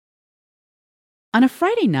On a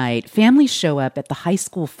Friday night, families show up at the high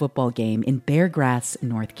school football game in Bear Grass,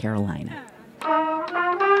 North Carolina.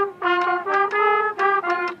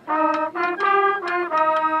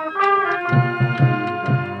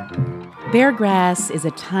 Bear Grass is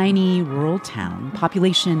a tiny rural town,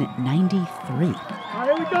 population 93. Here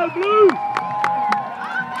we go, Blue!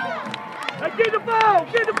 Hey, get the ball!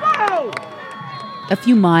 Get the ball! A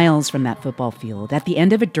few miles from that football field, at the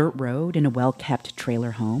end of a dirt road in a well-kept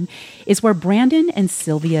trailer home, is where Brandon and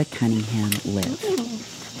Sylvia Cunningham live.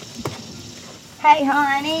 Hey,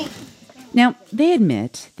 honey. Now, they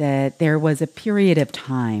admit that there was a period of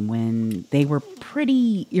time when they were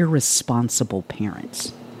pretty irresponsible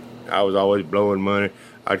parents. I was always blowing money.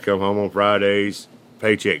 I'd come home on Fridays,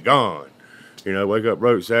 paycheck gone. Wake up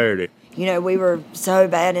broke Saturday. We were so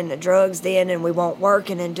bad into drugs then, and we weren't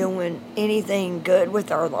working and doing anything good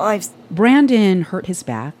with our lives. Brandon hurt his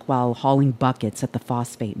back while hauling buckets at the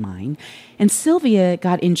phosphate mine, and Sylvia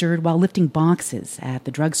got injured while lifting boxes at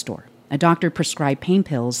the drugstore. A doctor prescribed pain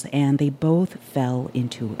pills, and they both fell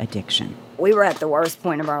into addiction. We were at the worst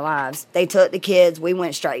point of our lives. They took the kids. We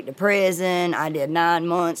went straight to prison. I did 9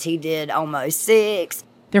 months. He did almost 6.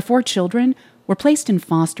 Their 4 children were placed in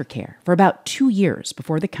foster care for about 2 years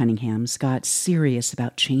before the Cunninghams got serious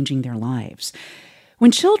about changing their lives.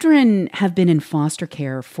 When children have been in foster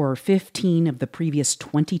care for 15 of the previous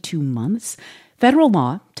 22 months, federal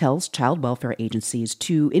law tells child welfare agencies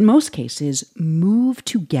to, in most cases, move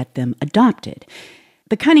to get them adopted.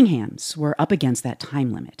 The Cunninghams were up against that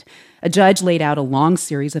time limit. A judge laid out a long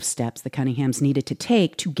series of steps the Cunninghams needed to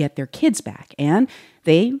take to get their kids back, and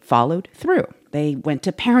they followed through. They went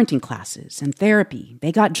to parenting classes and therapy.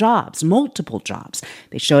 They got jobs, multiple jobs.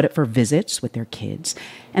 They showed up for visits with their kids.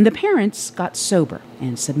 And the parents got sober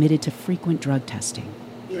and submitted to frequent drug testing.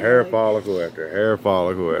 Hair follicle after hair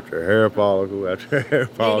follicle after hair follicle after hair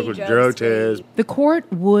follicle, drug test. The court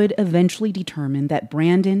would eventually determine that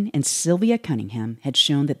Brandon and Sylvia Cunningham had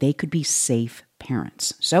shown that they could be safe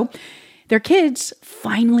parents. So their kids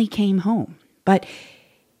finally came home. But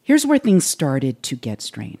here's where things started to get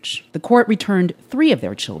strange. The court returned 3 of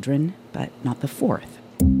their children, but not the 4th.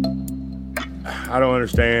 I don't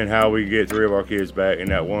understand how we get 3 of our kids back and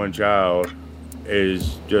that one child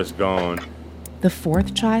is just gone. The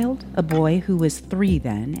 4th child, a boy who was 3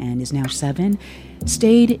 then and is now 7,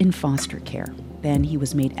 stayed in foster care. Then he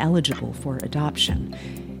was made eligible for adoption.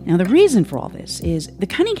 Now, the reason for all this is the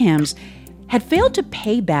Cunninghams had failed to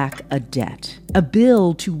pay back a debt, a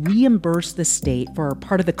bill to reimburse the state for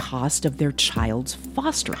part of the cost of their child's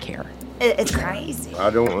foster care. It's crazy. I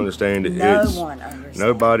don't understand it. No one understands.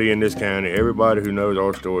 Nobody in this county, everybody who knows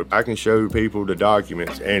our story, I can show people the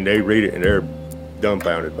documents and they read it and they're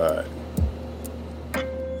dumbfounded by it.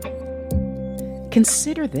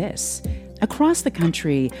 Consider this. Across the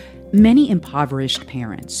country, many impoverished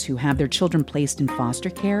parents who have their children placed in foster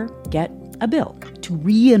care get a bill to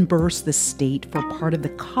reimburse the state for part of the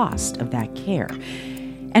cost of that care.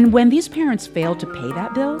 And when these parents fail to pay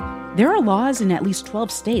that bill, there are laws in at least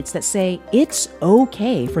 12 states that say it's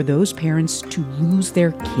okay for those parents to lose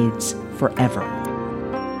their kids forever.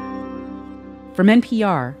 From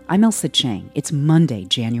NPR, I'm Elsa Chang. It's Monday,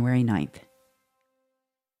 January 9th.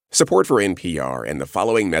 Support for NPR and the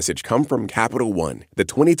following message come from Capital One, the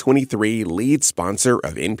 2023 lead sponsor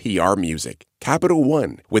of NPR Music. Capital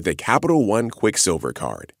One, with the Capital One Quicksilver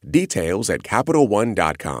Card. Details at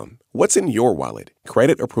CapitalOne.com. What's in your wallet?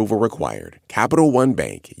 Credit approval required. Capital One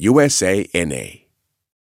Bank, USA, N.A.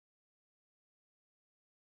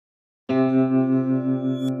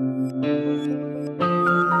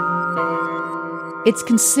 It's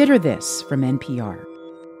Consider This from NPR.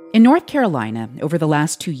 In North Carolina, over the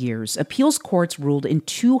last 2 years, appeals courts ruled in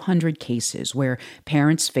 200 cases where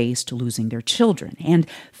parents faced losing their children, and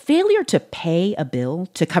failure to pay a bill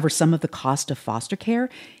to cover some of the cost of foster care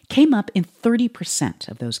came up in 30%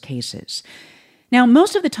 of those cases. Now,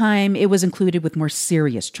 most of the time, it was included with more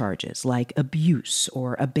serious charges like abuse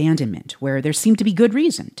or abandonment, where there seemed to be good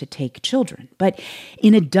reason to take children. But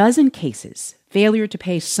in a dozen cases, failure to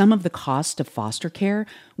pay some of the cost of foster care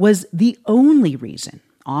was the only reason,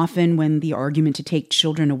 often when the argument to take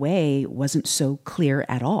children away wasn't so clear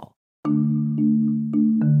at all.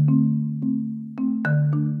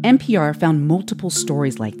 NPR found multiple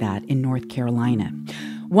stories like that in North Carolina.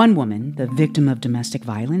 One woman, the victim of domestic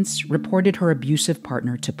violence, reported her abusive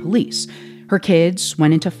partner to police. Her kids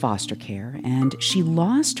went into foster care, and she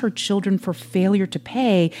lost her children for failure to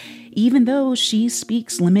pay, even though she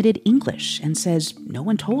speaks limited English and says no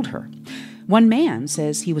one told her. One man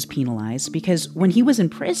says he was penalized because when he was in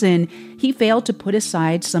prison, he failed to put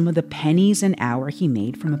aside some of the pennies an hour he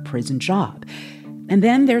made from a prison job. And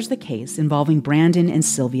then there's the case involving Brandon and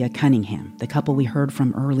Sylvia Cunningham, the couple we heard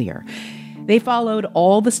from earlier. They followed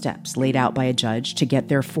all the steps laid out by a judge to get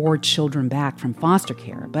their 4 children back from foster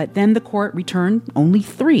care, but then the court returned only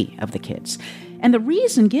 3 of the kids. And the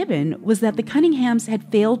reason given was that the Cunninghams had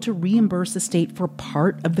failed to reimburse the state for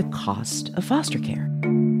part of the cost of foster care.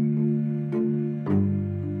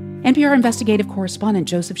 NPR investigative correspondent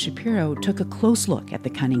Joseph Shapiro took a close look at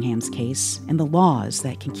the Cunninghams case and the laws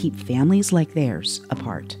that can keep families like theirs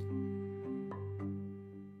apart.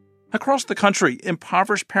 Across the country,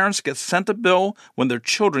 impoverished parents get sent a bill when their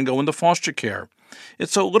children go into foster care.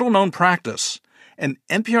 It's a little-known practice. An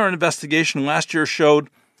NPR investigation last year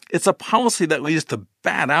showed it's a policy that leads to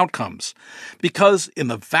bad outcomes. Because in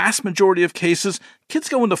the vast majority of cases, kids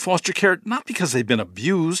go into foster care not because they've been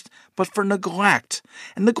abused, but for neglect.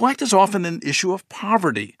 And neglect is often an issue of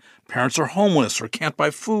poverty. Parents are homeless or can't buy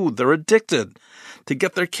food. They're addicted. To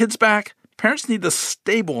get their kids back, parents need to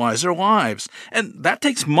stabilize their lives, and that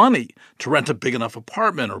takes money to rent a big enough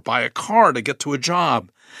apartment or buy a car to get to a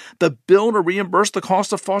job. The bill to reimburse the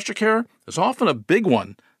cost of foster care is often a big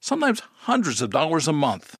one, sometimes hundreds of dollars a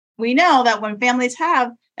month. We know that when families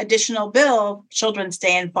have additional bill, children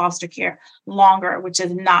stay in foster care longer, which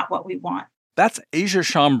is not what we want. That's Asia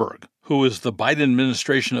Schomburg, who is the Biden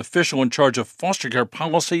administration official in charge of foster care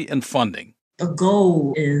policy and funding. The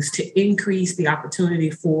goal is to increase the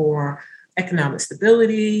opportunity for economic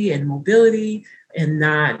stability and mobility and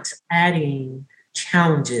not adding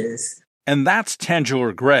challenges. And that's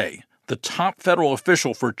Tangela Gray, the top federal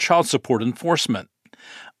official for child support enforcement.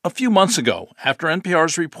 A few months ago, after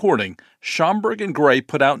NPR's reporting, Schomburg and Gray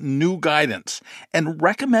put out new guidance and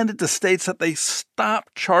recommended to states that they stop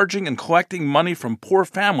charging and collecting money from poor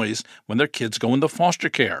families when their kids go into foster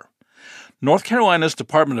care. North Carolina's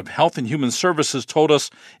Department of Health and Human Services told us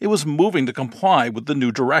it was moving to comply with the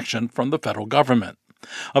new direction from the federal government.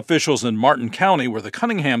 Officials in Martin County, where the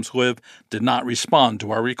Cunninghams live, did not respond to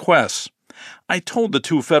our requests. I told the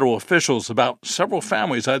 2 federal officials about several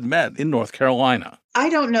families I'd met in North Carolina. I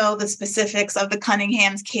don't know the specifics of the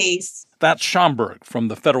Cunninghams case. That's Schomburg from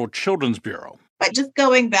the Federal Children's Bureau. But just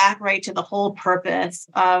going back right to the whole purpose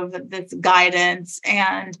of this guidance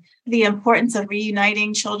and the importance of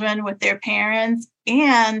reuniting children with their parents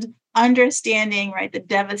and understanding, right, the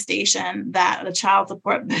devastation that the child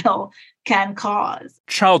support bill can cause.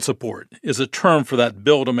 Child support is a term for that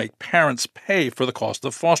bill to make parents pay for the cost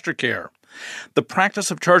of foster care. The practice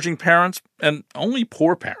of charging parents, and only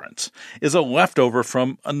poor parents, is a leftover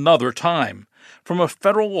from another time, from a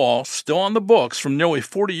federal law still on the books from nearly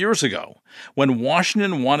 40 years ago, when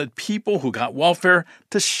Washington wanted people who got welfare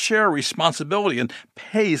to share responsibility and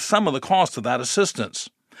pay some of the cost of that assistance.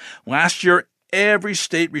 Last year, every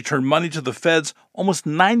state returned money to the feds, almost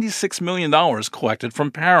 $96 million collected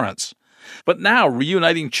from parents. But now,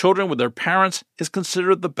 reuniting children with their parents is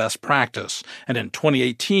considered the best practice. And in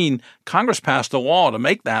 2018, Congress passed a law to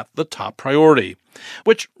make that the top priority.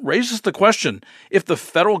 Which raises the question, if the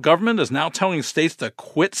federal government is now telling states to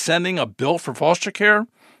quit sending a bill for foster care,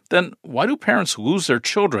 then why do parents lose their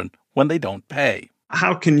children when they don't pay?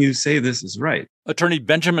 How can you say this is right? Attorney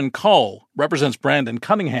Benjamin Cull represents Brandon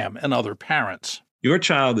Cunningham and other parents. Your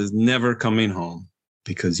child is never coming home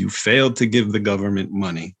because you failed to give the government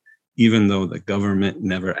money, even though the government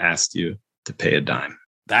never asked you to pay a dime.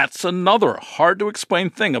 That's another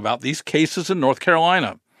hard-to-explain thing about these cases in North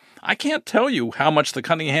Carolina. I can't tell you how much the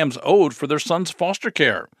Cunninghams owed for their son's foster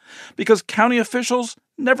care, because county officials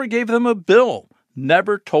never gave them a bill,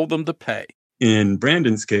 never told them to pay. In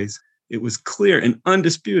Brandon's case, it was clear and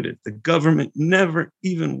undisputed the government never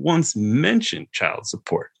even once mentioned child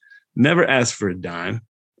support, never asked for a dime.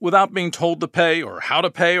 Without being told to pay or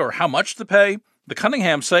how much to pay, the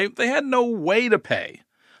Cunninghams say they had no way to pay.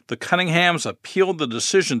 The Cunninghams appealed the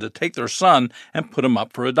decision to take their son and put him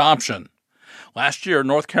up for adoption. Last year,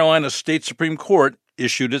 North Carolina's state Supreme Court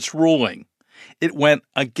issued its ruling. It went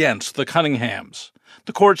against the Cunninghams.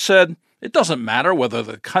 The court said it doesn't matter whether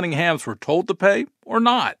the Cunninghams were told to pay or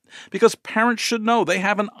not, because parents should know they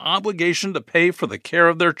have an obligation to pay for the care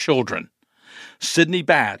of their children. Sydney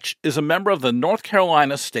Batch is a member of the North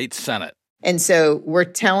Carolina State Senate. And so we're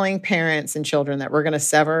telling parents and children that we're going to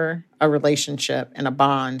sever a relationship and a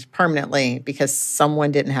bond permanently because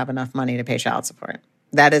someone didn't have enough money to pay child support.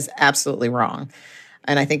 That is absolutely wrong.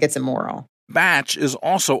 And I think it's immoral. Batch is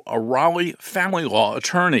also a Raleigh family law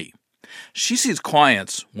attorney. She sees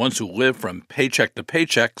clients, ones who live from paycheck to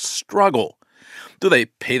paycheck, struggle. Do they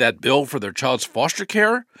pay that bill for their child's foster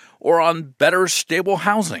care or on better, stable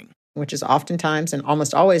housing? Which is oftentimes and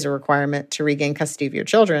almost always a requirement to regain custody of your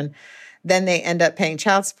children. Then they end up paying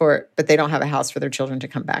child support, but they don't have a house for their children to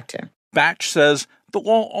come back to. Batch says The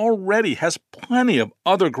law already has plenty of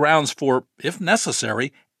other grounds for, if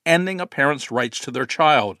necessary, ending a parent's rights to their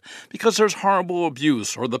child because there's horrible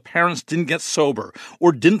abuse, or the parents didn't get sober,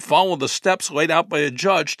 or didn't follow the steps laid out by a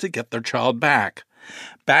judge to get their child back.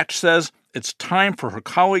 Batch says it's time for her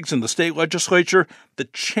colleagues in the state legislature to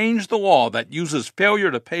change the law that uses failure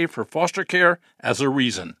to pay for foster care as a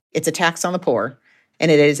reason. It's a tax on the poor, and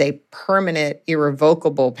it is a permanent,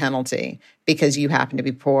 irrevocable penalty because you happen to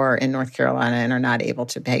be poor in North Carolina and are not able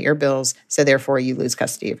to pay your bills, so therefore you lose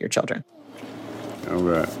custody of your children. All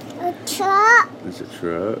right. A truck. It's a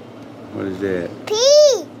truck. What is that?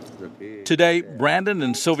 Pee. Today, Brandon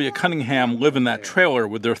and Sylvia Cunningham live in that trailer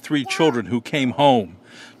with their 3 children who came home,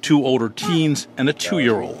 2 older teens and a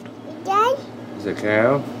 2-year-old. Dad? Is it a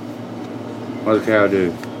cow? What does a cow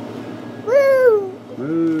do? Woo.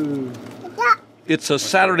 Moo. It's a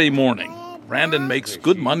Saturday morning. Brandon makes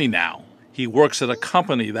good money now. He works at a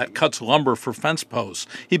company that cuts lumber for fence posts.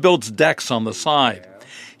 He builds decks on the side.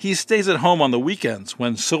 He stays at home on the weekends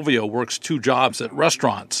when Sylvia works 2 jobs at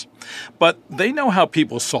restaurants. But they know how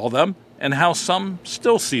people saw them and how some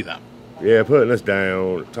still see them. Yeah, putting us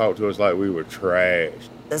down, talk to us like we were trash.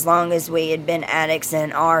 As long as we had been addicts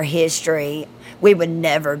in our history, we would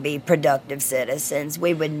never be productive citizens.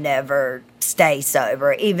 We would never stay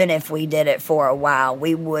sober. Even if we did it for a while,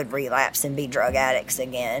 we would relapse and be drug addicts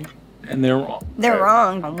again. And they're wrong. They're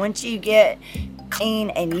wrong. Once you get clean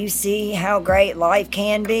and you see how great life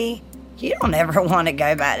can be, you don't ever want to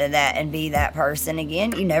go back to that and be that person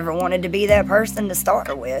again. You never wanted to be that person to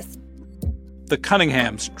start with. The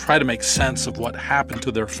Cunninghams try to make sense of what happened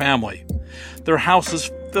to their family. Their house is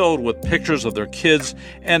filled with pictures of their kids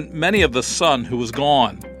and many of the son who was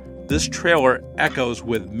gone. This trailer echoes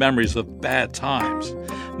with memories of bad times.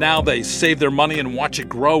 Now they save their money and watch it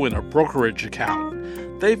grow in a brokerage account.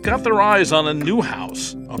 They've got their eyes on a new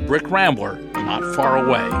house, a brick rambler not far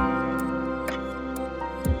away.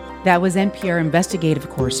 That was NPR investigative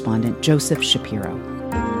correspondent Joseph Shapiro.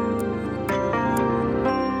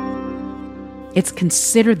 It's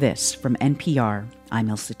Consider This from NPR. I'm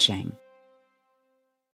Ilsa Chang.